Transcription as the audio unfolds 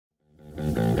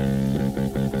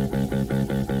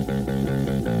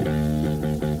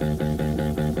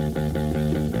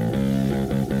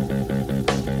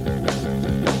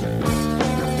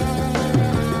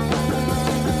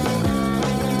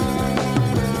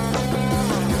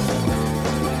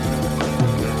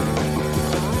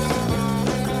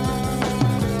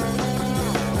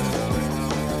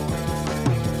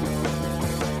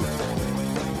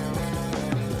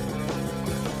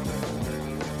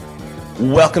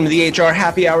Welcome to the HR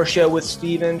Happy Hour Show with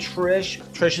Steve and Trish.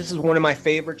 Trish, this is one of my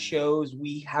favorite shows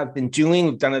we have been doing.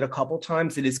 We've done it a couple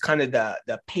times. It is kind of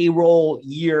the payroll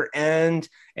year end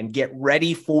and get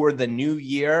ready for the new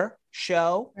year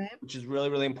show, right, which is really,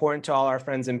 really important to all our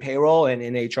friends in payroll and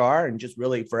in HR and just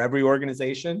really for every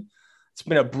organization. It's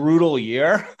been a brutal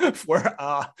year for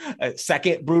a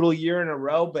second brutal year in a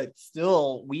row, but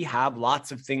still we have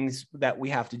lots of things that we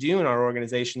have to do in our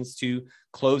organizations to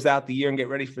close out the year and get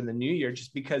ready for the new year.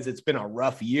 Just because it's been a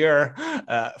rough year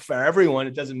for everyone,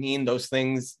 it doesn't mean those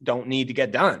things don't need to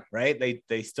get done, right?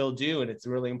 They still do. And it's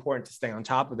really important to stay on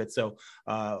top of it. So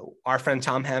our friend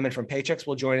Tom Hammond from Paychex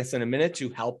will join us in a minute to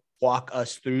help walk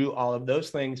us through all of those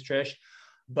things, Trish.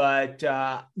 But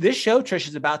this show, Trish,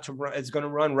 is going to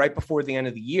run right before the end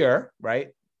of the year, right?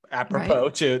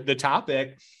 Apropos to the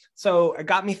topic. So it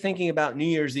got me thinking about New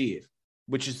Year's Eve,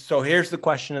 so here's the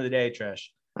question of the day, Trish.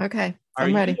 Okay,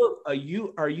 I'm ready. Are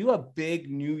you a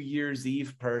big New Year's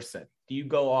Eve person? Do you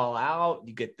go all out?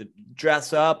 You get the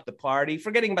dress up, the party,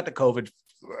 forgetting about the COVID,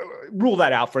 rule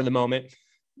that out for the moment.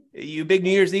 Are you a big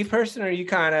New Year's Eve person, or are you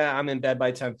kind of, I'm in bed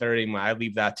by 10:30, I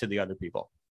leave that to the other people?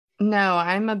 No,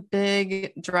 I'm a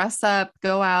big dress up,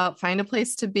 go out, find a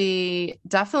place to be.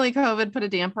 Definitely COVID put a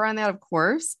damper on that, of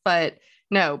course, but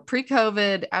no,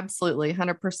 pre-COVID, absolutely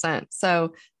 100%.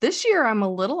 So this year I'm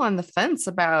a little on the fence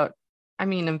about,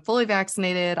 I'm fully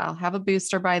vaccinated. I'll have a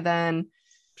booster by then.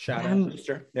 Shout out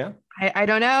booster. Yeah. I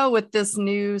don't know, with this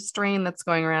new strain that's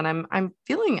going around, I'm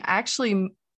feeling actually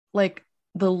like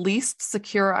the least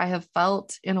secure I have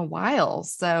felt in a while.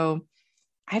 So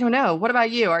I don't know. What about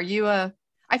you?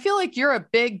 I feel like you're a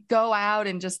big go out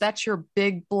and that's your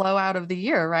big blowout of the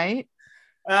year, right?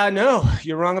 No,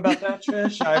 you're wrong about that,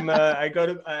 Trish.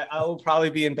 I will probably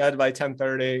be in bed by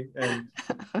 10:30 and,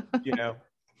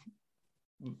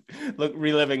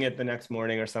 reliving it the next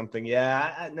morning or something.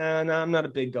 Yeah, no, I'm not a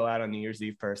big go out on New Year's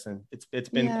Eve person. It's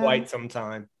been quite some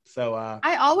time. So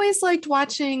I always liked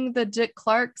watching the Dick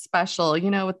Clark special,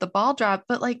 with the ball drop,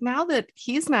 but like now that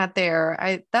he's not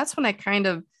there, that's when I kind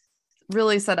of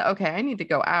really said, okay, I need to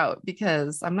go out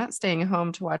because I'm not staying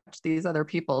home to watch these other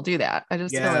people do that. I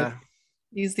just feel like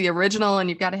he's the original and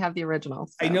you've got to have the original.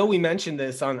 So. I know we mentioned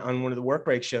this on one of the work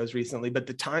break shows recently, but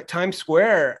the Times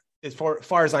Square, as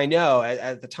far as I know,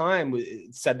 at the time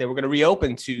it said they were going to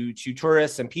reopen to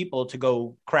tourists and people to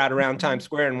go crowd around Times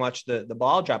Square and watch the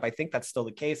ball drop. I think that's still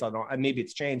the case. Maybe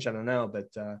it's changed. I don't know, but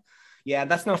yeah,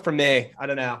 that's not for me. I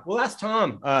don't know. We'll ask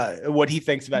Tom what he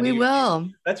thinks about it. We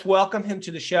will. Let's welcome him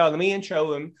to the show. Let me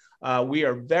intro him. We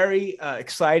are very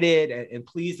excited and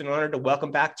pleased and honored to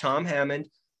welcome back Tom Hammond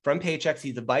from Paychex.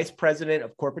 He's the Vice President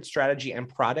of Corporate Strategy and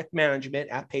Product Management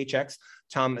at Paychex.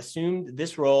 Tom assumed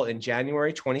this role in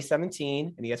January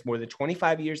 2017, and he has more than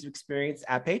 25 years of experience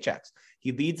at Paychex.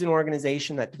 He leads an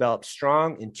organization that develops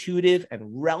strong, intuitive, and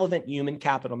relevant human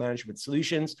capital management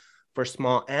solutions for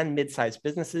small and mid-sized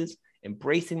businesses,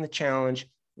 embracing the challenge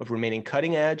of remaining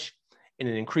cutting edge in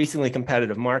an increasingly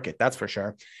competitive market, that's for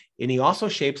sure. And he also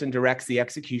shapes and directs the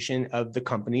execution of the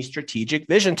company's strategic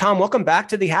vision. Tom, welcome back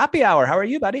to the Happy Hour. How are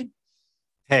you, buddy?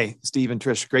 Hey, Steve and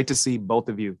Trish, great to see both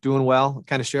of you. Doing well,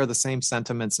 kind of share the same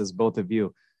sentiments as both of you.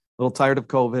 A little tired of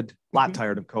COVID, a lot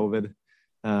tired of COVID,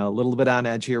 a little bit on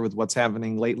edge here with what's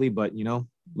happening lately, but,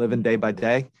 living day by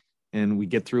day, and we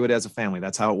get through it as a family.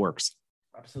 That's how it works.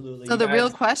 Absolutely. So the real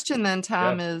question then,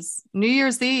 Tom, is New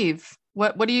Year's Eve.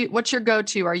 What's your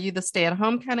go-to? Are you the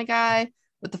stay-at-home kind of guy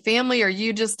with the family? Are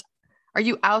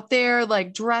you out there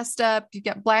like dressed up? You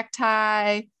got black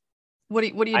tie? What are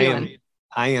you doing?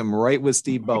 I am right with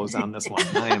Steve Bowes on this one.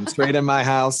 I am straight in my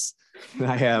house.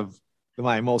 I have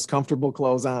my most comfortable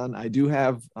clothes on. I do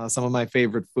have some of my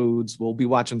favorite foods. We'll be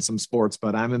watching some sports,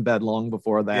 but I'm in bed long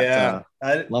before that.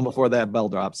 Long before that ball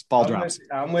drops.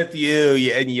 I'm with you.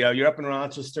 Yeah, and you're up in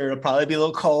Rochester. It'll probably be a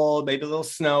little cold, maybe a little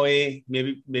snowy.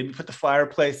 Maybe put the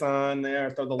fireplace on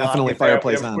there. Throw the definitely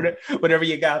fireplace on. Whatever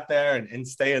you got there, and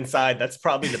stay inside. That's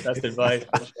probably the best advice.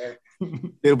 For sure.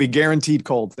 It'll be guaranteed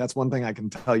cold. That's one thing I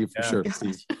can tell you for sure,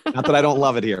 Steve. Not that I don't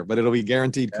love it here, but it'll be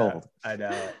guaranteed cold. I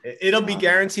know. It'll be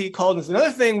guaranteed cold. There's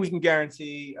another thing we can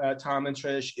guarantee, Tom and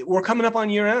Trish. We're coming up on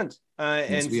year end.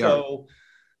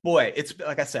 Boy, it's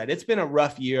like I said, it's been a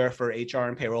rough year for HR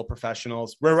and payroll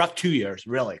professionals. We're a rough 2 years,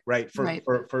 really, right?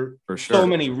 For sure. So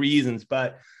many reasons,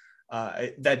 but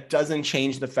that doesn't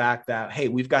change the fact that, hey,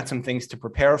 we've got some things to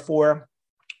prepare for.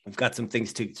 We've got some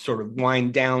things to sort of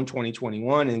wind down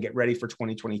 2021 and get ready for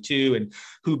 2022. And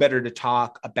who better to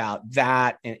talk about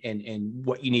that and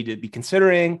what you need to be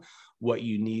considering what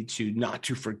you need to not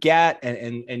to forget,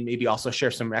 and maybe also share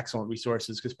some excellent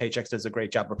resources, because Paychex does a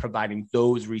great job of providing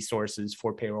those resources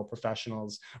for payroll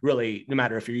professionals. Really, no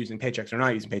matter if you're using Paychex or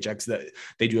not using Paychex, that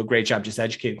they do a great job just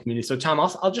educating the community. So Tom,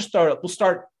 I'll just start. We'll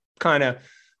start kind of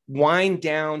wind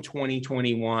down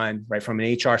 2021, right, from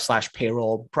an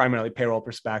HR/payroll, primarily payroll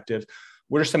perspective.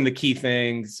 What are some of the key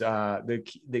things,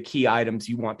 the key items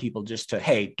you want people just to,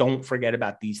 hey, don't forget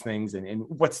about these things? And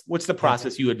what's the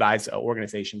process you advise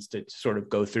organizations to sort of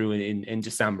go through in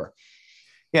December?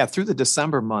 Yeah, through the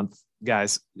December month,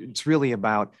 guys, it's really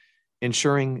about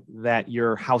ensuring that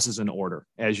your house is in order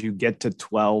as you get to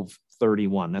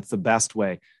 12/31. That's the best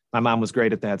way. My mom was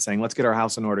great at that, saying, let's get our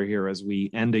house in order here as we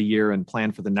end a year and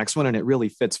plan for the next one. And it really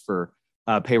fits for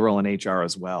payroll and HR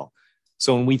as well.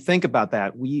 So when we think about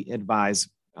that, we advise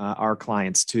our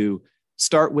clients to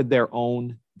start with their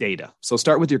own data. So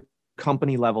start with your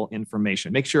company level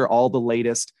information. Make sure all the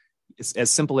latest, as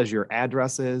simple as your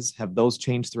addresses, have those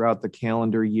changed throughout the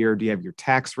calendar year? Do you have your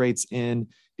tax rates in? Do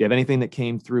you have anything that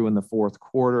came through in the fourth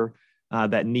quarter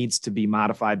that needs to be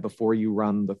modified before you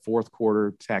run the fourth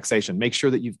quarter taxation? Make sure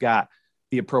that you've got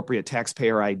the appropriate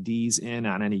taxpayer IDs in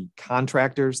on any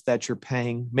contractors that you're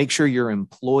paying. Make sure your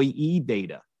employee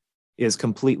data is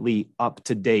completely up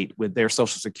to date with their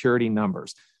Social Security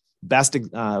numbers. Best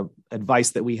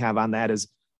advice that we have on that is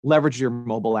leverage your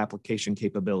mobile application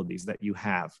capabilities that you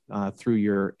have through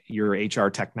your HR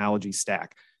technology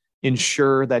stack.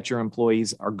 Ensure that your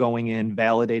employees are going in,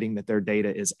 validating that their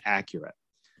data is accurate.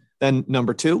 Then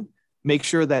number two, make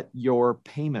sure that your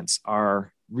payments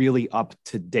are really up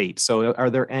to date. So are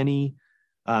there any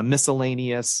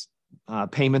miscellaneous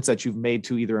payments that you've made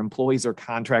to either employees or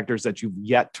contractors that you've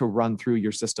yet to run through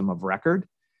your system of record?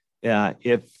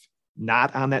 If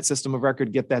not on that system of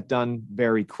record, get that done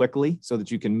very quickly so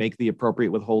that you can make the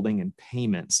appropriate withholding and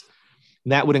payments.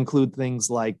 And that would include things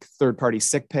like third-party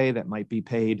sick pay that might be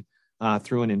paid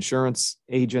through an insurance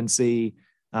agency,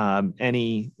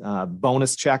 any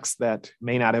bonus checks that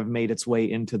may not have made its way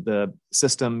into the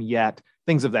system yet,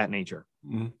 things of that nature.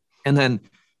 Mm-hmm. And then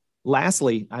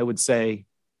lastly, I would say,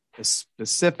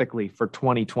 specifically for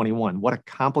 2021, what a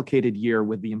complicated year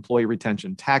with the employee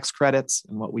retention tax credits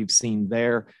and what we've seen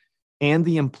there, and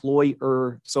the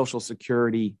employer Social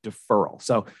Security deferral.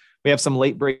 So we have some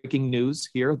late breaking news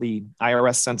here. The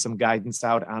IRS sent some guidance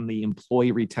out on the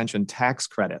employee retention tax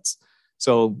credits.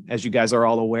 So as you guys are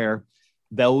all aware,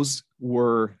 those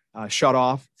were shut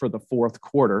off for the fourth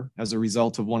quarter as a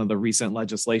result of one of the recent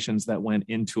legislations that went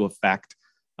into effect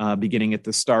beginning at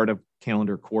the start of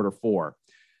calendar quarter four.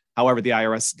 However, the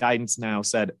IRS guidance now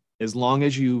said, as long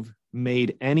as you've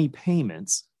made any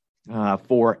payments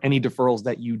for any deferrals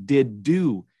that you did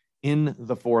do in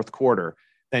the fourth quarter,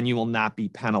 then you will not be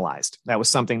penalized. That was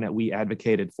something that we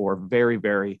advocated for very,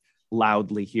 very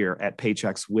loudly here at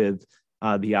Paychex with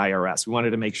the IRS. We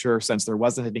wanted to make sure, since there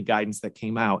wasn't any guidance that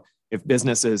came out, if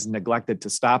businesses neglected to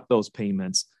stop those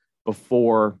payments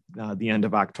before the end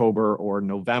of October or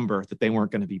November, that they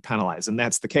weren't going to be penalized. And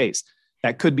that's the case.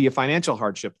 That could be a financial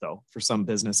hardship, though, for some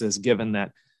businesses, given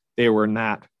that they were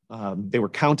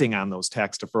counting on those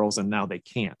tax deferrals and now they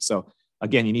can't. So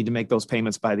again, you need to make those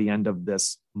payments by the end of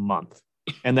this month.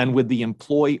 And then with the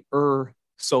employer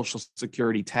Social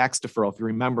Security tax deferral, if you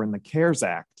remember in the CARES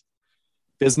Act,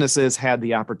 businesses had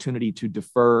the opportunity to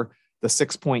defer the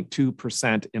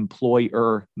 6.2%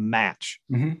 employer match.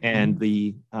 Mm-hmm. And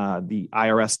the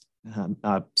IRS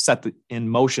set in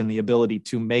motion the ability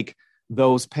to make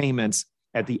those payments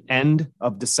at the end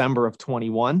of December of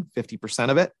 21, 50%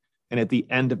 of it, and at the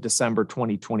end of December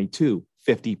 2022,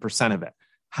 50% of it.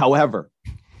 However,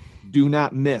 do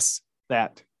not miss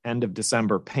that end of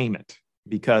December payment,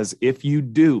 because if you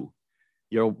do,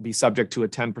 you'll be subject to a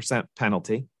 10%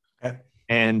 penalty. Okay.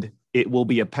 And it will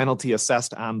be a penalty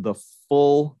assessed on the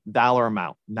full dollar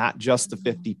amount, not just the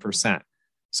 50%.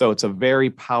 So it's a very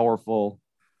powerful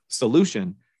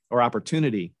solution or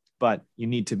opportunity, but you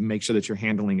need to make sure that you're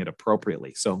handling it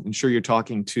appropriately. So ensure you're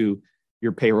talking to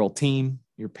your payroll team,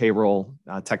 your payroll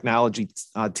technology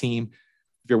team.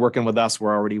 If you're working with us,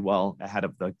 we're already well ahead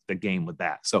of the game with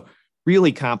that. So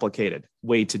really complicated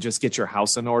way to just get your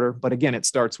house in order. But again, it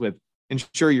starts with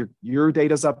ensure your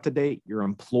data is up to date, your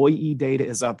employee data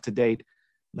is up to date.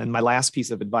 And my last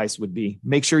piece of advice would be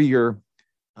make sure you're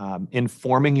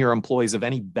informing your employees of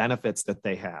any benefits that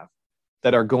they have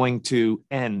that are going to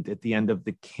end at the end of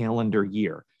the calendar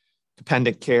year.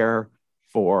 Dependent care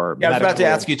for medical. I was about to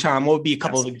ask you, Tom, what would be a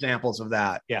couple of examples of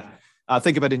that? Yeah.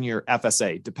 Think of it in your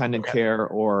FSA, dependent care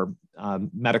or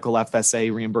medical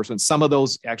FSA reimbursement. Some of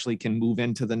those actually can move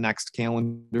into the next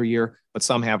calendar year, but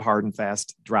some have hard and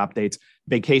fast drop dates.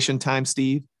 Vacation time,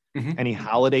 Steve, Mhm. any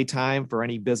holiday time for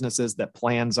any businesses that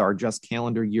plans are just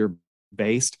calendar year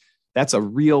based. That's a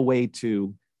real way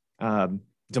to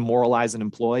demoralize an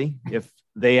employee if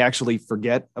they actually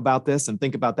forget about this. And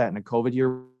think about that in a COVID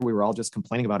year, we were all just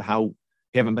complaining about how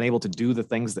we haven't been able to do the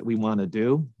things that we want to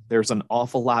do. There's an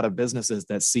awful lot of businesses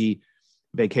that see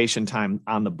vacation time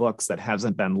on the books that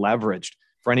hasn't been leveraged.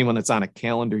 For anyone that's on a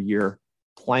calendar year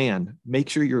plan, make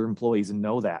sure your employees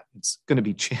know that. It's going to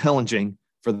be challenging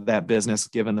for that business,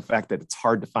 given the fact that it's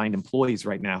hard to find employees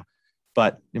right now.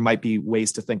 But there might be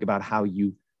ways to think about how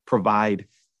you provide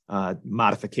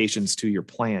modifications to your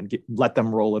plan, let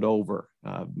them roll it over,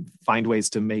 find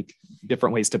ways to make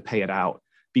different ways to pay it out,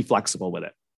 be flexible with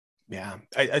it. Yeah,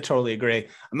 I totally agree.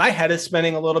 My head is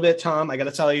spinning a little bit, Tom. I got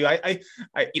to tell you,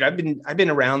 I've been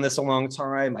around this a long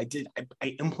time. I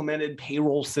implemented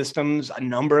payroll systems a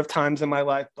number of times in my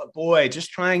life, but boy, just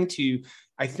trying to,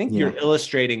 I think you're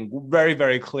illustrating very,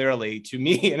 very clearly to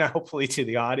me and hopefully to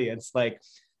the audience, like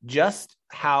just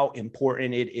how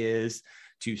important it is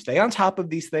to stay on top of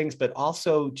these things, but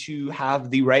also to have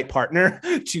the right partner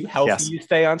to help you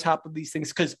stay on top of these things.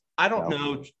 Because I don't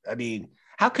know. I mean,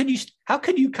 how could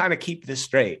you kind of keep this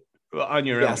straight on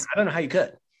your own? I don't know how you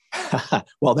could.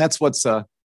 Well, that's what's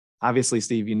obviously,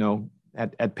 Steve,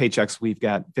 at Paychex, we've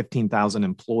got 15,000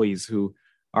 employees who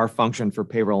our function for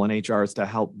payroll and HR is to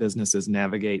help businesses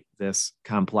navigate this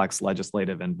complex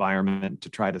legislative environment to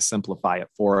try to simplify it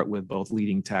for it with both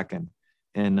leading tech and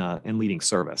leading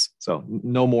service. So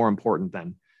no more important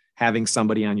than having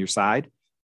somebody on your side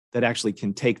that actually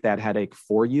can take that headache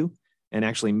for you and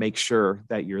actually make sure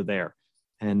that you're there.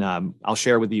 And I'll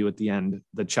share with you at the end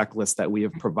the checklist that we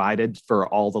have provided for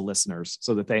all the listeners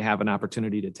so that they have an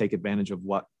opportunity to take advantage of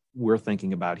what we're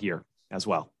thinking about here as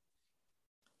well.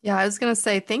 Yeah, I was going to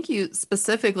say thank you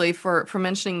specifically for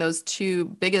mentioning those two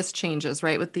biggest changes,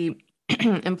 right? With the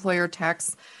employer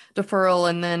tax deferral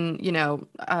and then,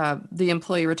 the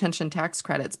employee retention tax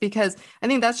credits, because I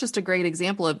think that's just a great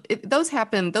example of those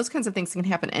kinds of things can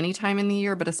happen anytime in the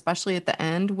year, but especially at the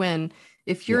end when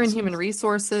if you're in human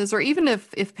resources, or even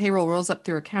if payroll rolls up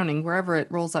through accounting, wherever it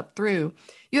rolls up through,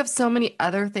 you have so many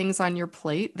other things on your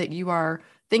plate that you are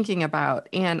thinking about.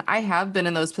 And I have been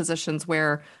in those positions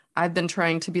where I've been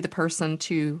trying to be the person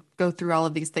to go through all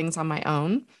of these things on my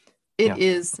own. It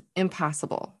is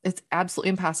impossible. It's absolutely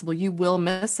impossible. You will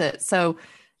miss it. So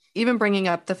even bringing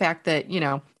up the fact that,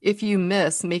 if you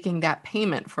miss making that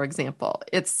payment, for example,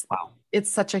 it's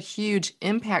such a huge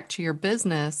impact to your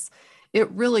business. It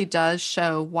really does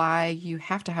show why you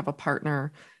have to have a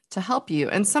partner to help you.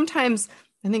 And sometimes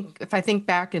if I think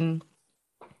back in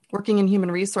working in human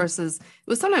resources, it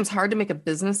was sometimes hard to make a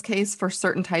business case for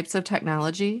certain types of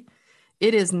technology.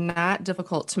 It is not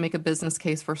difficult to make a business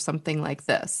case for something like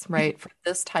this, right? For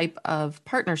this type of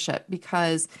partnership,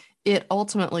 because it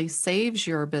ultimately saves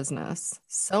your business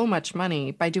so much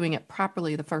money by doing it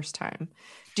properly the first time.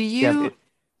 Do you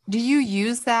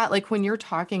use that, like when you're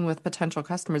talking with potential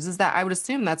customers? I would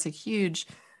assume that's a huge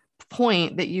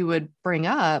point that you would bring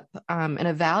up, and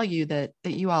a value that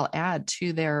you all add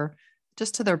to their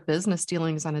business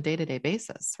dealings on a day-to-day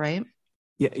basis, right?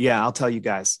 Yeah, I'll tell you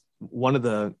guys, one of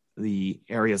the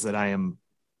areas that I am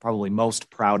probably most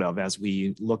proud of as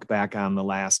we look back on the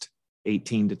last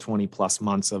 18 to 20 plus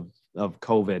months of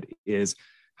COVID is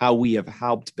how we have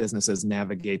helped businesses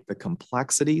navigate the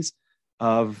complexities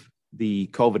of the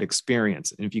COVID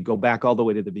experience. And if you go back all the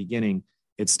way to the beginning,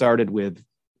 it started with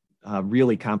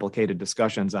really complicated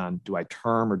discussions on, do I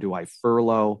term or do I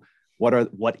furlough?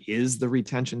 What is the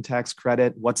retention tax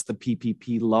credit? What's the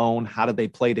PPP loan? How do they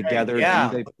play together? Yeah.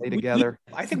 Do they play together?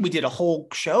 I think we did a whole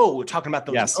show talking about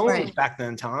those loans back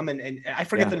then, Tom. And I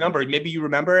forget the number. Maybe you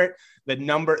remember it.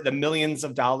 The millions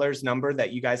of dollars number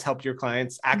that you guys helped your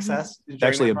clients access. It's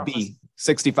actually a B,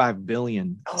 65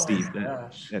 billion, Steve.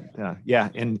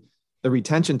 And the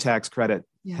retention tax credit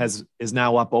is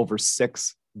now up over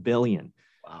 6 billion.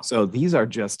 Wow. So these are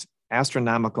just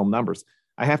astronomical numbers.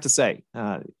 I have to say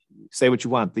what you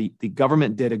want. The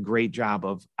government did a great job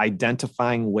of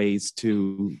identifying ways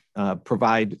to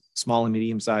provide small and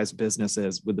medium-sized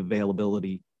businesses with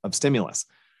availability of stimulus.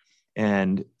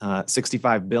 And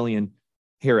 65 billion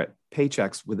here at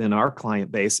Paychex within our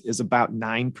client base is about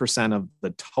 9% of the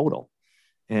total.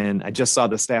 And I just saw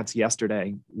the stats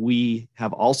yesterday. We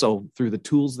have also, through the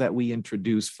tools that we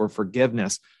introduce for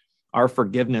forgiveness, our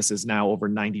forgiveness is now over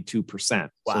 92%.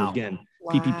 Wow. So again,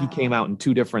 PPP came out in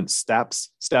two different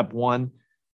steps. Step one,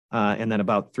 and then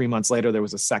about 3 months later, there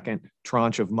was a second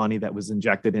tranche of money that was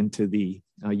injected into the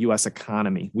U.S.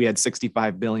 economy. We had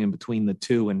 65 billion between the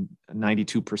two, and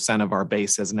 92% of our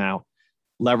base has now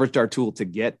leveraged our tool to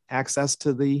get access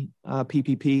to the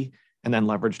PPP. and then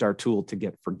leveraged our tool to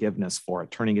get forgiveness for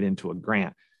it, turning it into a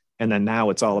grant. And then now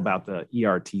it's all about the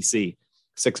ERTC.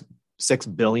 Six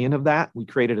billion of that, we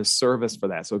created a service for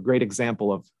that. So a great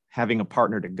example of having a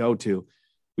partner to go to.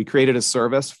 We created a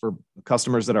service for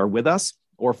customers that are with us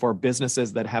or for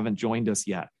businesses that haven't joined us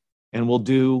yet. And we'll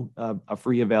do a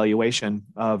free evaluation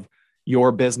of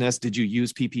your business. Did you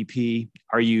use PPP?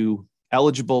 Are you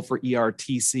eligible for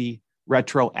ERTC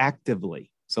retroactively?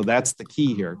 So that's the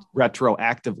key here,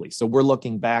 retroactively. So we're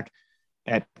looking back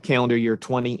at calendar year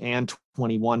 20 and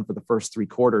 21 for the first 3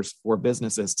 quarters for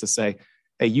businesses to say,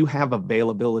 hey, you have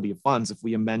availability of funds. If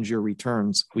we amend your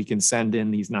returns, we can send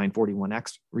in these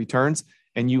 941X returns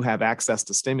and you have access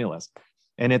to stimulus.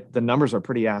 And the numbers are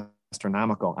pretty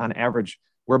astronomical. On average,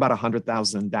 we're about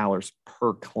 $100,000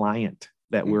 per client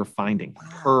that we're finding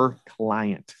per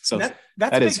client. So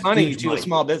that's big money to a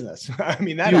small business. I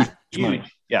mean, that is huge. Money.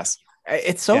 Yes.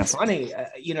 It's so funny.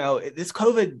 This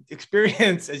COVID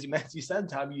experience, as you said,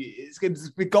 Tom, it's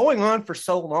been going on for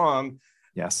so long.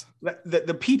 Yes.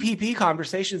 The PPP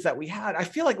conversations that we had, I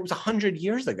feel like it was 100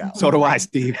 years ago. So do I,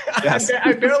 Steve. Yes.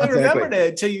 I barely remembered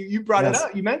it until you brought it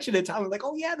up. You mentioned it, Tom. I was like,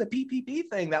 oh yeah, the PPP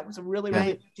thing. That was a really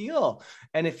big deal.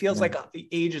 And it feels like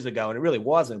ages ago, and it really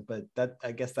wasn't, but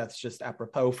I guess that's just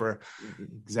apropos for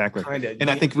exactly. And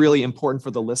I think really important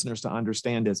for the listeners to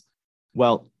understand is,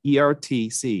 well,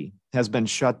 ERTC has been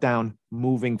shut down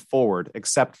moving forward,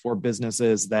 except for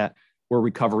businesses that were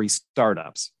recovery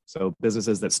startups. So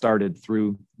businesses that started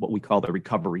through what we call the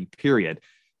recovery period.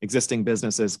 Existing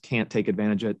businesses can't take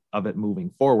advantage of it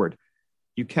moving forward.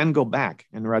 You can go back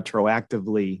and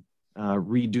retroactively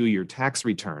redo your tax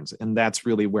returns. And that's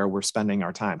really where we're spending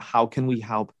our time. How can we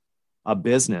help a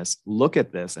business look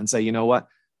at this and say, you know what,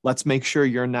 let's make sure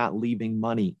you're not leaving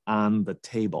money on the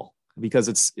table, because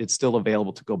it's still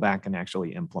available to go back and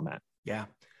actually implement. Yeah.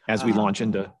 As we launch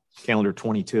into calendar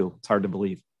 22, it's hard to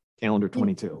believe. Calendar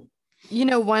 22.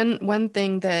 One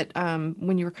thing that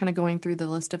when you were kind of going through the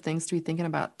list of things to be thinking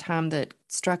about, Tom, that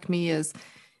struck me is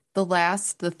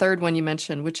the third one you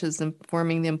mentioned, which is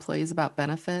informing the employees about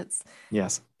benefits.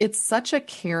 Yes. It's such a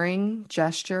caring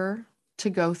gesture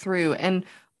to go through. And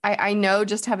I know,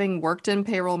 just having worked in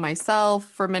payroll myself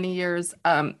for many years,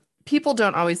 people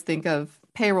don't always think of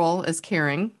payroll as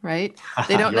caring, right?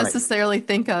 They don't necessarily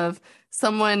think of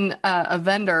someone, a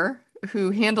vendor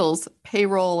who handles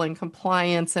payroll and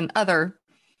compliance and other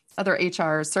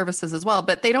HR services as well,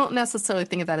 but they don't necessarily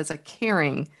think of that as a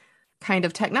caring kind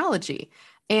of technology.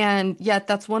 And yet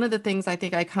that's one of the things I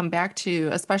think I come back to,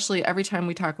 especially every time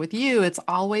we talk with you. It's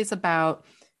always about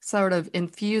sort of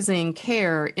infusing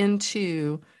care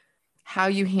into how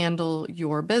you handle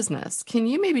your business. Can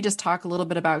you maybe just talk a little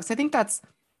bit about, because I think that's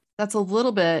a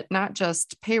little bit, not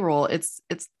just payroll, it's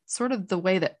sort of the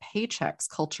way that Paychex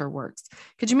culture works.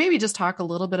 Could you maybe just talk a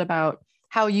little bit about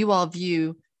how you all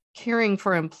view caring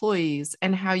for employees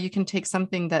and how you can take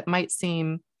something that might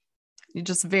seem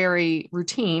just very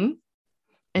routine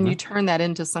and you turn that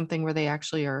into something where they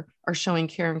actually are showing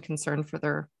care and concern for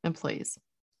their employees?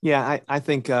 Yeah, I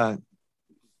think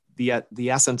the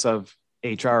essence of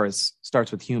HR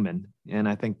starts with human. And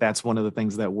I think that's one of the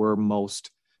things that we're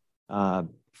most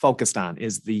focused on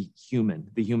is the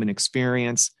human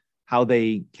experience, how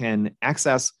they can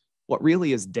access what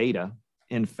really is data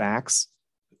and facts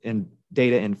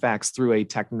through a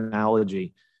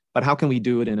technology, but how can we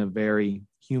do it in a very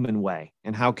human way?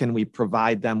 And how can we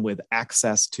provide them with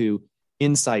access to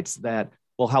insights that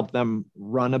will help them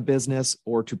run a business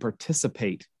or to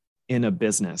participate in a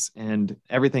business? And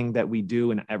everything that we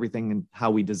do and everything and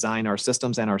how we design our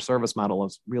systems and our service model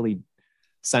is really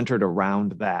centered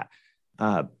around that,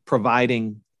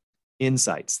 providing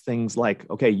insights, things like,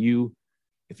 okay,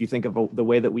 if you think of the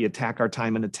way that we attack our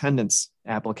time and attendance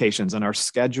applications and our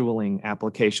scheduling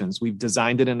applications, we've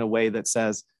designed it in a way that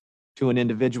says to an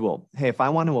individual, hey, if I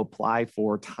want to apply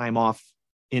for time off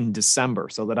in December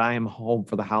so that I am home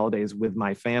for the holidays with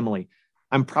my family,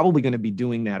 I'm probably going to be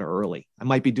doing that early. I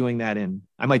might do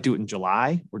it in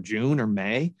July or June or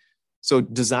May. So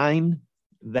design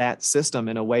that system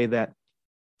in a way that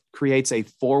creates a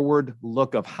forward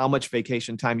look of how much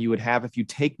vacation time you would have if you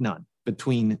take none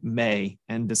between May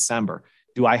and December.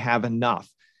 Do I have enough?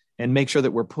 And make sure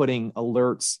that we're putting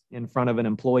alerts in front of an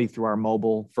employee through our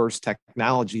mobile first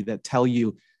technology that tell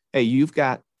you, hey, you've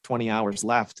got 20 hours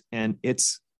left and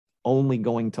it's only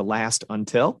going to last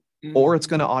until, or it's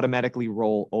going to automatically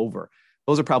roll over.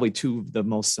 Those are probably two of the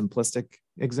most simplistic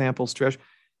examples, Trish.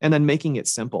 And then making it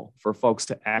simple for folks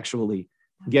to actually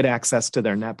get access to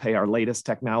their net pay, our latest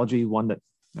technology, one that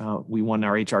we won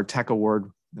our HR Tech Award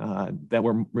that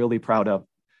we're really proud of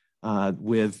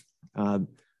with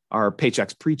our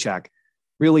Paychex PreCheck.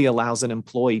 really allows an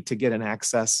employee to get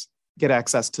access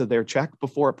to their check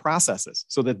before it processes,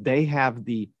 so that they have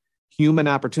the human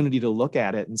opportunity to look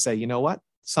at it and say, you know what,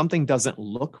 something doesn't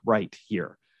look right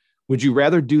here. Would you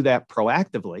rather do that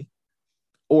proactively,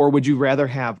 or would you rather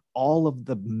have all of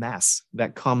the mess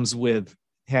that comes with,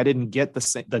 hey, I didn't get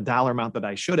the dollar amount that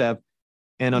I should have,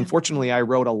 and unfortunately I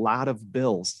wrote a lot of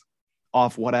bills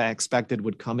off what I expected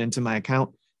would come into my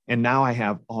account, and now I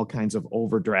have all kinds of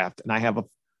overdraft, and I have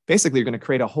basically you're going to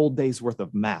create a whole day's worth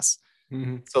of mess.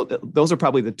 Mm-hmm. So those are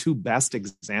probably the two best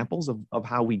examples of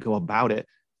how we go about it,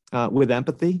 with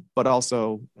empathy, but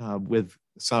also with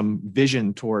some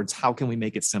vision towards how can we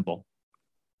make it simple.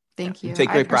 Thank you. Take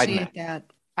great pride in appreciate that.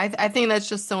 I think that's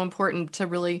just so important to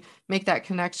really make that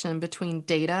connection between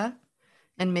data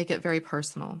and make it very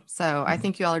personal. So I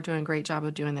think you all are doing a great job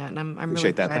of doing that. And I'm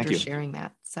really glad you're sharing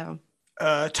that. So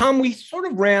Tom, we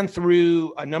sort of ran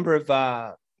through a number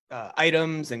of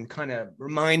items and kind of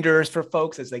reminders for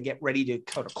folks as they get ready to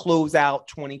kind of close out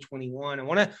 2021. I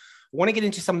want to get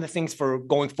into some of the things for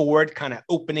going forward, kind of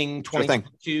opening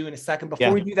 2022 in a second.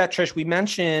 Before we do that, Trish, we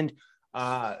mentioned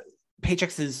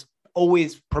Paychex is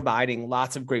always providing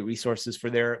lots of great resources for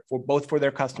both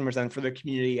their customers and for their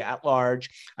community at large.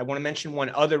 I want to mention one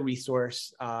other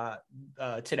resource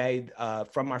today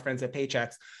from our friends at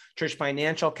Paychex. Trish,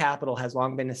 financial capital has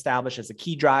long been established as a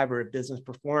key driver of business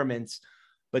performance,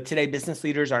 but today business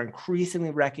leaders are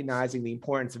increasingly recognizing the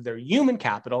importance of their human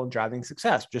capital in driving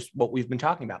success, just what we've been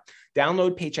talking about.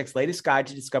 Download Paychex's latest guide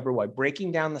to discover why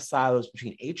breaking down the silos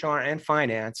between HR and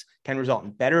finance can result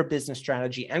in better business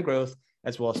strategy and growth,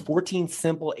 as well as 14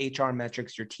 simple HR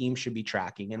metrics your team should be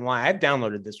tracking, and why. I've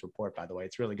downloaded this report, by the way.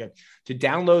 It's really good. To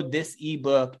download this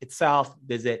ebook itself,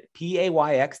 visit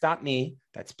payx.me.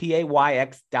 That's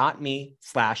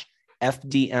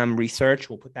payx.me/FDM research.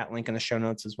 We'll put that link in the show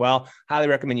notes as well. Highly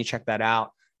recommend you check that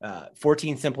out.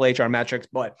 14 simple HR metrics,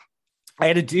 but I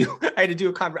had to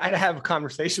have a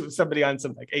conversation with somebody on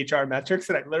some HR metrics,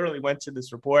 and I literally went to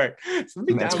this report. So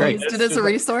that's great. Used it as a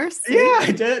resource? Yeah,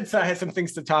 I did. So I had some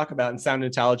things to talk about and sound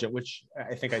intelligent, which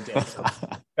I think I did. So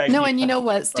and you know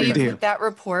what, Steve, with that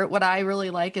report, what I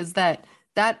really like is that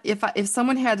if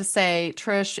someone had to say,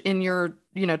 Trish, in your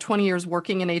 20 years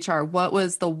working in HR, what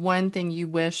was the one thing you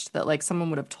wished that like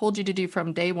someone would have told you to do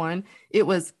from day one? It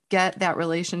was get that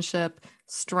relationship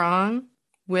strong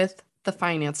with the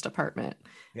finance department.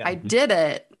 Yeah. I did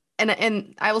it.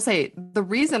 And I will say the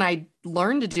reason I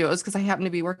learned to do it was because I happened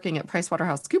to be working at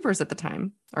PricewaterhouseCoopers at the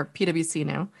time, or PwC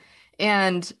now.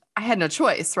 And I had no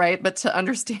choice, right? But to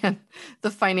understand the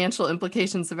financial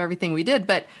implications of everything we did.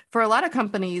 But for a lot of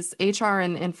companies, HR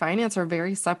and finance are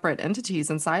very separate entities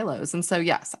and silos. And so,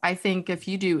 yes, I think if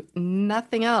you do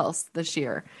nothing else this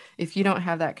year, if you don't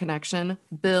have that connection,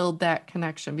 build that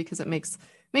connection, because it makes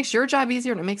your job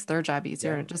easier and it makes their job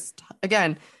easier. And just,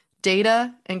 again,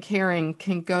 data and caring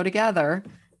can go together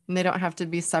and they don't have to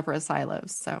be separate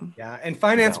silos. So yeah. And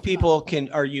finance people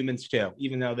are humans too,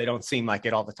 even though they don't seem like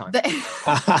it all the time.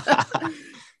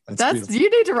 You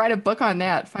need to write a book on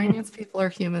that. Finance people are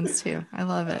humans too. I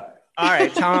love it. All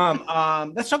right,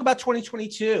 Tom, let's talk about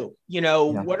 2022.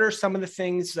 What are some of the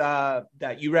things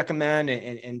that you recommend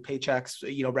and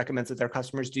Paychex, recommends that their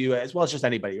customers do, as well as just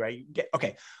anybody, right?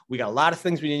 We got a lot of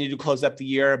things we need to close up the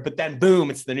year, but then boom,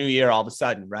 it's the new year all of a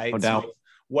sudden, right? No doubt. So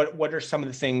what are some of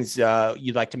the things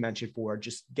you'd like to mention for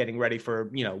just getting ready for,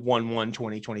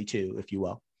 1/1/2022, if you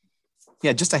will?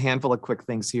 Yeah, just a handful of quick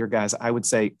things here, guys. I would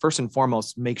say, first and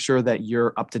foremost, make sure that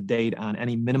you're up to date on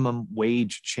any minimum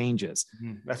wage changes.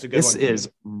 That's a good one. This is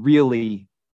really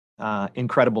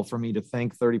incredible for me to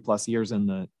think 30 plus years in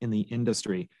the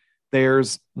industry.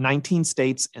 There's 19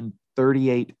 states and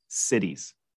 38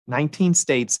 cities. 19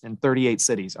 states and 38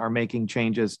 cities are making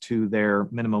changes to their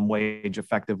minimum wage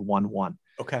effective 1/1.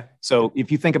 Okay. So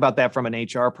if you think about that from an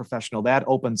HR professional, that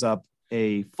opens up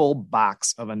a full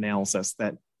box of analysis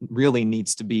that really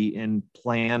needs to be in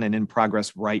plan and in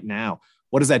progress right now.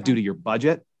 What does that do to your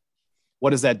budget? What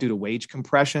does that do to wage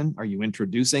compression? Are you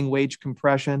introducing wage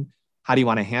compression? How do you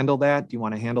want to handle that? Do you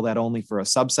want to handle that only for a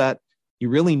subset? You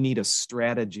really need a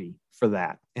strategy for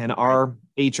that. And our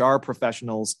HR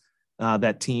professionals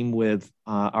that team with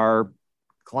our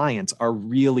clients are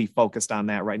really focused on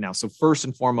that right now. So first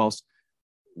and foremost,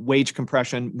 wage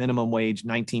compression, minimum wage,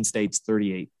 19 states,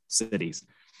 38 cities,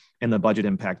 and the budget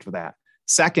impact for that.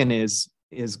 Second is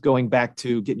going back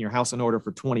to getting your house in order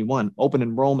for 21. Open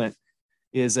enrollment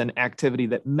is an activity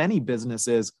that many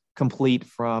businesses complete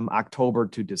from October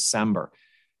to December.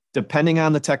 Depending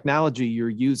on the technology you're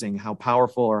using, how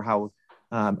powerful or how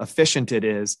efficient it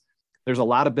is, There's a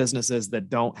lot of businesses that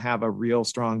don't have a real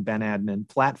strong Ben admin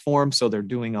platform. So they're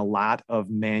doing a lot of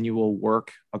manual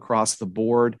work across the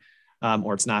board,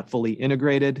 or it's not fully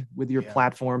integrated with your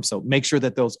platform. So make sure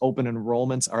that those open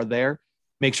enrollments are there.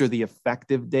 Make sure the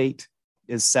effective date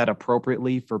is set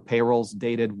appropriately for payrolls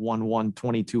dated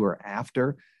 1/1/22 or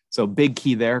after. So big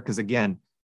key there, because again,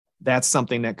 that's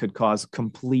something that could cause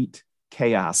complete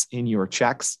chaos in your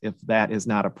checks if that is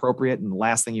not appropriate. And the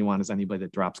last thing you want is anybody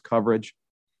that drops coverage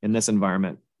in this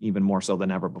environment, even more so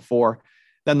than ever before.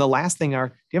 Then the last thing are,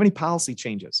 do you have any policy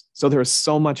changes? So there's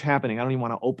so much happening. I don't even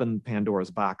want to open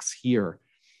Pandora's box here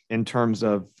in terms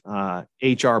of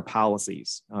HR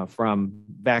policies, from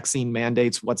vaccine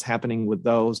mandates, what's happening with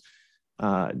those.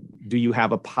 Do you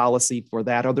have a policy for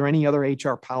that? Are there any other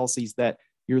HR policies that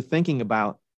you're thinking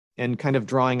about and kind of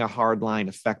drawing a hard line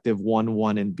effective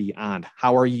 1/1 and beyond?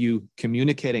 How are you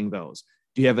communicating those?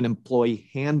 Do you have an employee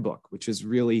handbook, which is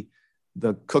really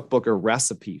the cookbook or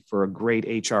recipe for a great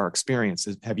HR experience?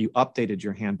 Have you updated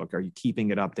your handbook? Are you keeping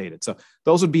it updated? So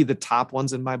those would be the top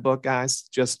ones in my book, guys.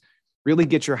 Just really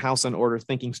get your house in order,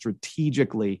 thinking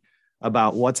strategically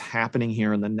about what's happening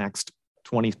here in the next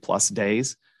 20 plus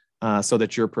days, so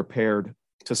that you're prepared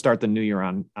to start the new year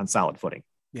on solid footing.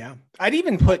 Yeah. I'd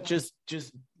even put just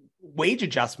wage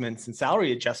adjustments and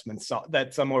salary adjustments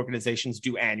that some organizations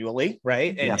do annually,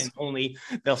 right? And only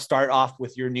they'll start off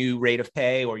with your new rate of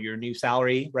pay or your new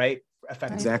salary, right?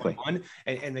 Effective exactly.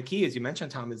 And the key, as you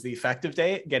mentioned, Tom, is the effective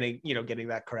date, getting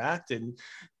that correct. And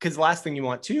because the last thing you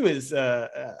want too is,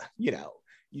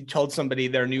 you told somebody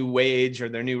their new wage or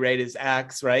their new rate is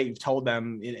X, right? You've told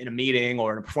them in a meeting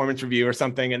or in a performance review or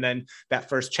something. And then that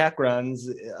first check runs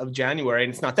of January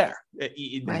and it's not there.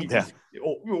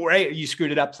 Right. You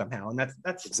screwed it up somehow. And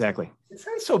that's exactly. It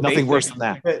sounds so nothing basic, worse than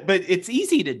that. But it's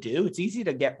easy to do. It's easy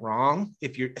to get wrong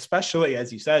if you're, especially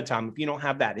as you said, Tom, if you don't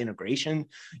have that integration,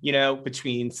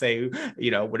 between say,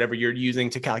 whatever you're using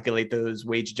to calculate those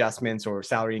wage adjustments or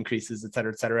salary increases, et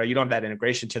cetera, you don't have that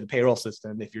integration to the payroll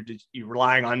system. If you're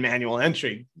relying on manual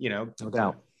entry, no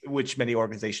doubt, which many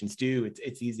organizations do,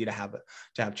 it's easy to have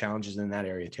challenges in that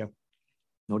area too.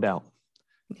 No doubt.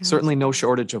 Yeah. Certainly no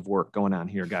shortage of work going on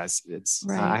here, guys. It's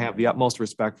right. I have the utmost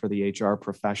respect for the HR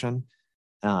profession.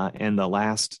 And the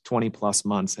last 20 plus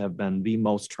months have been the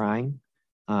most trying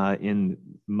in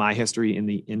my history in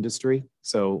the industry.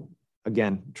 So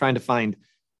again, trying to find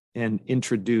and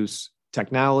introduce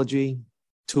technology,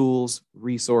 tools,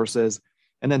 resources,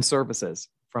 and then services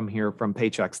from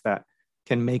Paychex that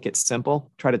can make it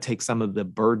simple, try to take some of the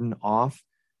burden off,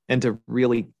 and to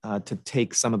really to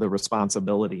take some of the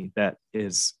responsibility that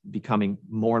is becoming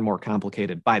more and more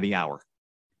complicated by the hour.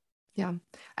 Yeah.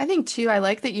 I think too, I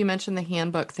like that you mentioned the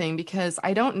handbook thing, because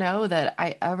I don't know that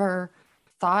I ever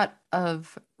thought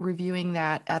of reviewing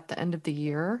that at the end of the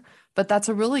year, but that's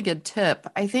a really good tip.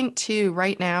 I think too,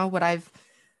 right now, what I've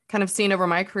kind of seen over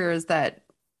my career is that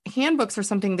handbooks are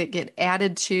something that get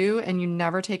added to and you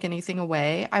never take anything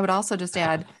away. I would also just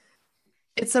add,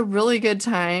 it's a really good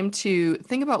time to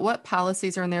think about what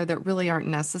policies are in there that really aren't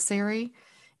necessary.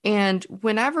 And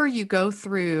whenever you go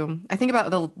through, I think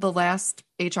about the last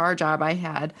HR job I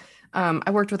had. I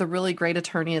worked with a really great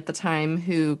attorney at the time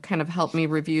who kind of helped me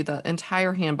review the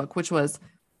entire handbook, which was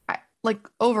like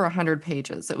over 100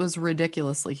 pages. It was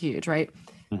ridiculously huge, right?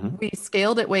 Mm-hmm. We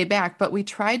scaled it way back, but we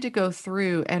tried to go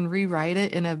through and rewrite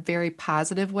it in a very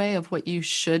positive way of what you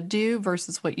should do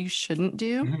versus what you shouldn't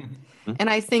do. Mm-hmm. And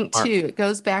I think too, it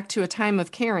goes back to a time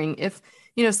of caring. If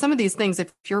some of these things,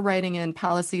 if you're writing in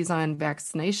policies on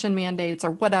vaccination mandates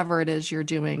or whatever it is you're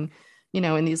doing,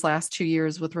 in these last 2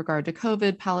 years with regard to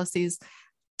COVID policies,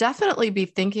 definitely be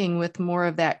thinking with more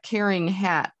of that caring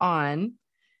hat on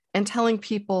and telling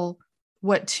people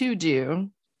what to do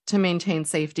to maintain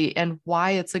safety and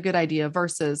why it's a good idea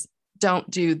versus don't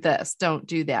do this, don't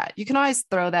do that. You can always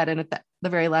throw that in at the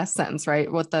very last sentence,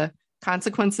 right? What the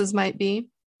consequences might be.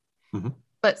 Mm-hmm.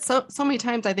 But so many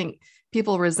times I think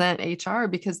people resent HR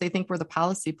because they think we're the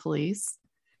policy police,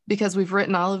 because we've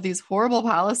written all of these horrible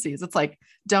policies. It's like,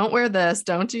 don't wear this,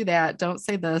 don't do that, don't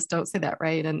say this, don't say that,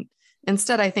 right? And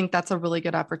instead, I think that's a really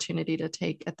good opportunity to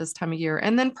take at this time of year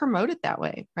and then promote it that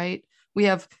way, right? We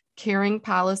have caring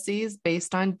policies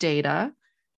based on data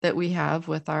that we have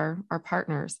with our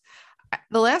partners.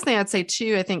 The last thing I'd say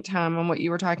too, I think, Tom, on what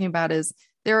you were talking about is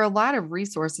there are a lot of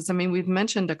resources. I mean, we've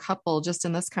mentioned a couple just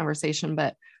in this conversation,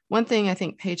 but one thing I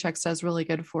think Paychex does really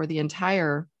good for the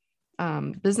entire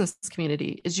business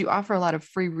community is you offer a lot of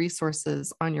free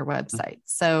resources on your website.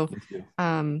 So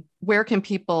where can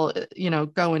people,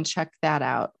 go and check that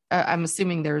out? I'm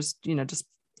assuming there's, just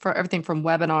for everything from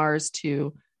webinars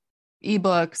to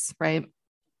ebooks, right?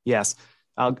 Yes.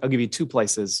 I'll give you two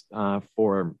places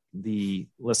for the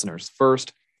listeners.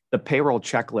 First, the payroll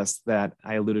checklist that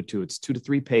I alluded to. It's 2 to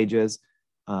 3 pages.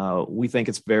 We think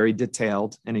it's very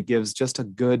detailed, and it gives just a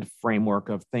good framework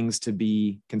of things to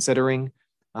be considering,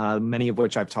 many of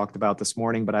which I've talked about this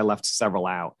morning, but I left several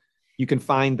out. You can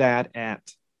find that at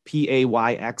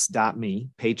payx.me,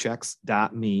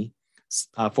 paychex.me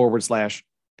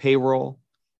 /payroll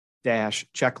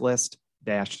checklist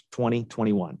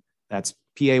 2021. That's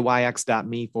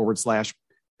payx.me /payroll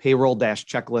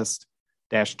checklist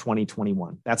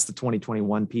 2021. That's the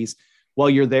 2021 piece. While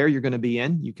you're there, you're going to be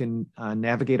in. You can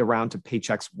navigate around to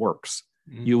Paychex Works.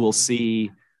 Mm-hmm. You will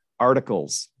see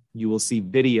articles. You will see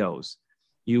videos.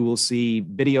 You will see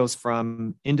videos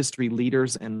from industry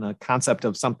leaders and the concept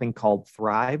of something called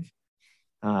Thrive.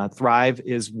 Thrive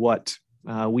is what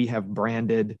we have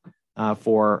branded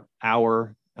for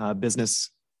our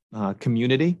business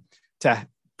community to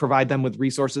provide them with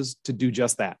resources to do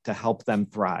just that, to help them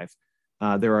thrive.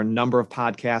 There are a number of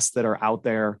podcasts that are out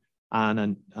there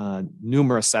on a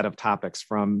numerous set of topics,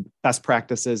 from best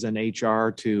practices in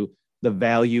HR to the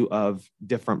value of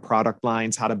different product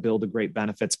lines, how to build a great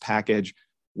benefits package,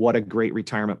 what a great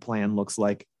retirement plan looks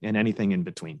like, and anything in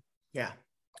between. Yeah.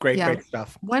 Great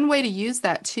stuff. One way to use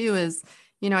that too is,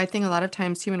 I think a lot of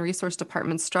times human resource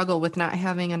departments struggle with not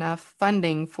having enough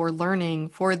funding for learning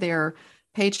for their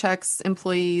Paychex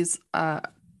employees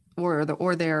or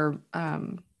their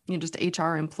just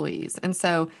HR employees. And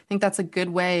so I think that's a good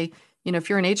way. If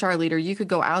you're an HR leader, you could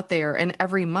go out there and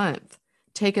every month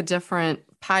take a different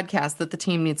podcast that the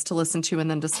team needs to listen to and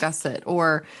then discuss it.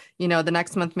 Or, the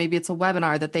next month, maybe it's a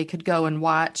webinar that they could go and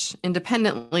watch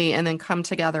independently and then come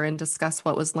together and discuss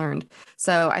what was learned.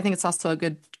 So I think it's also a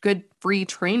good free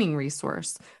training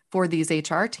resource for these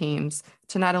HR teams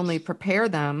to not only prepare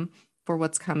them for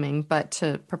what's coming, but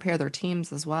to prepare their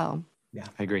teams as well. Yeah,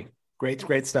 I agree.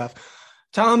 Great stuff.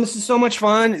 Tom, this is so much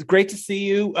fun. It's great to see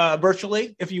you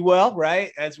virtually, if you will,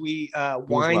 right? As we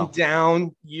wind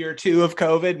down year 2 of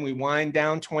COVID and we wind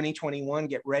down 2021,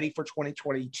 get ready for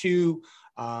 2022.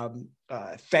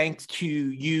 Thanks to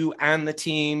you and the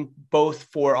team, both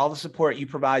for all the support you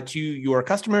provide to your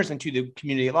customers and to the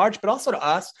community at large, but also to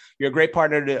us. You're a great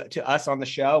partner to us on the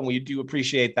show, and we do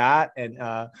appreciate that. And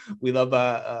we love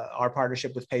our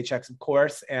partnership with Paychex, of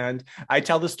course. And I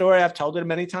tell the story, I've told it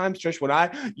many times, Trish,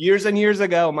 when years and years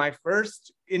ago, my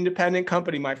first independent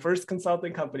company, my first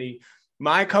consulting company,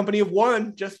 my company of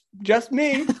one, just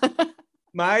me,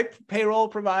 my payroll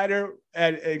provider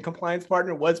and compliance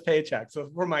partner was Paychex. So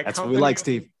for my That's what we like,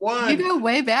 Steve. You go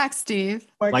way back, Steve.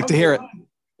 Like to hear it.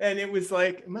 And it was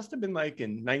it must have been in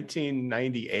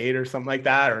 1998 or something like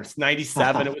that, or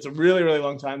 97. It was a really, really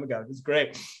long time ago. It was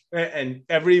great. And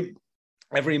every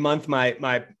month, my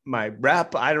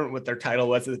rep, I don't know what their title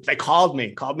was. They called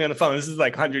me on the phone. This is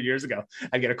 100 years ago.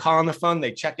 I get a call on the phone.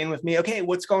 They check in with me. Okay,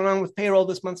 what's going on with payroll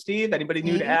this month, Steve? Anybody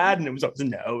new to add? And it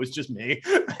was just me.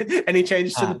 Any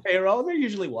changes to the payroll? And there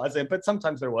usually wasn't, but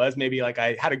sometimes there was. Maybe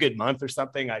I had a good month or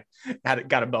something. I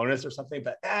got a bonus or something.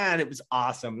 But it was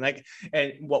awesome.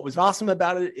 And what was awesome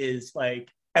about it is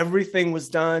everything was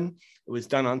done. It was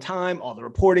done on time. All the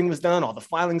reporting was done. All the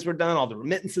filings were done. All the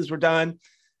remittances were done.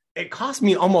 It cost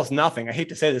me almost nothing. I hate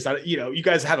to say this, you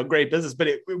guys have a great business, but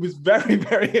it was very,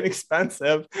 very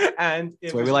inexpensive. And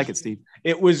that's why we like it, Steve.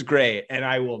 It was great. And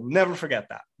I will never forget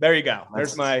that. There you go.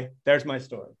 There's my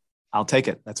story. I'll take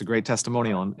it. That's a great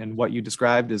testimonial. And what you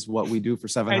described is what we do for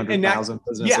 700,000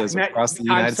 businesses across the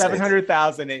United States.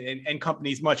 700,000 and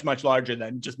companies much, much larger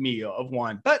than just me of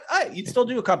one. But you'd still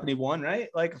do a company of one, right?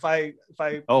 If I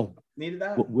needed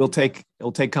that.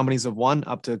 It'll take companies of one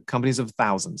up to companies of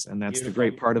thousands. And that's the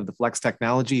great part of the Flex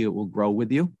technology. It will grow with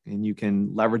you, and you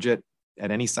can leverage it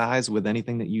at any size with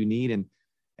anything that you need and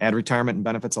add retirement and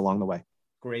benefits along the way.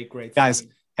 Great. Guys,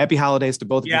 happy holidays to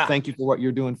both of you. Thank you for what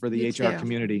you're doing for the HR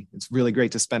community. It's really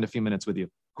great to spend a few minutes with you.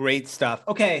 Great stuff.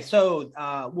 Okay, so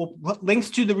we'll put links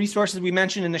to the resources we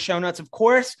mentioned in the show notes, of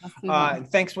course.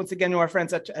 Thanks once again to our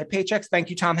friends at Paychex. Thank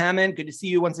you, Tom Hammond. Good to see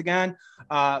you once again.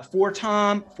 For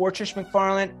Tom, for Trish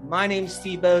McFarland, my name is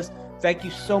Steve Bose. Thank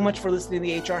you so much for listening to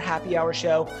the HR Happy Hour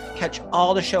show. Catch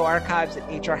all the show archives at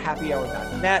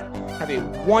hrhappyhour.net. Have a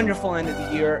wonderful end of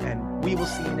the year, and we will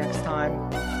see you next time.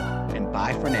 And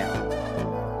bye for now.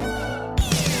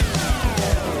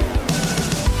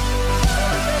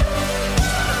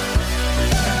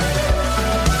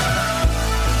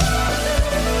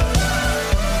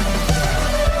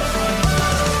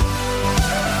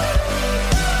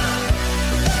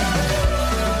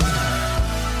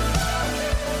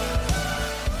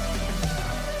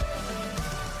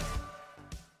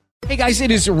 Hey guys,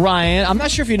 it is Ryan. I'm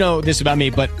not sure if you know this about me,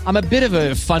 but I'm a bit of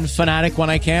a fun fanatic when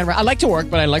I can. I like to work,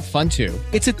 but I like fun too.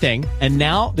 It's a thing. And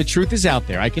now the truth is out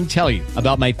there. I can tell you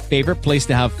about my favorite place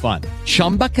to have fun.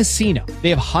 Chumba Casino. They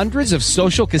have hundreds of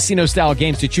social casino style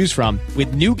games to choose from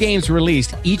with new games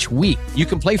released each week. You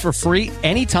can play for free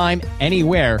anytime,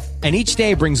 anywhere. And each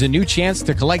day brings a new chance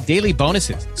to collect daily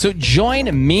bonuses. So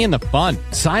join me in the fun.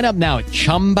 Sign up now at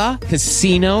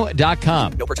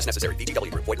ChumbaCasino.com. No purchase necessary.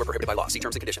 VGW Group. Void where prohibited by law. See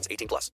terms and conditions. 18+.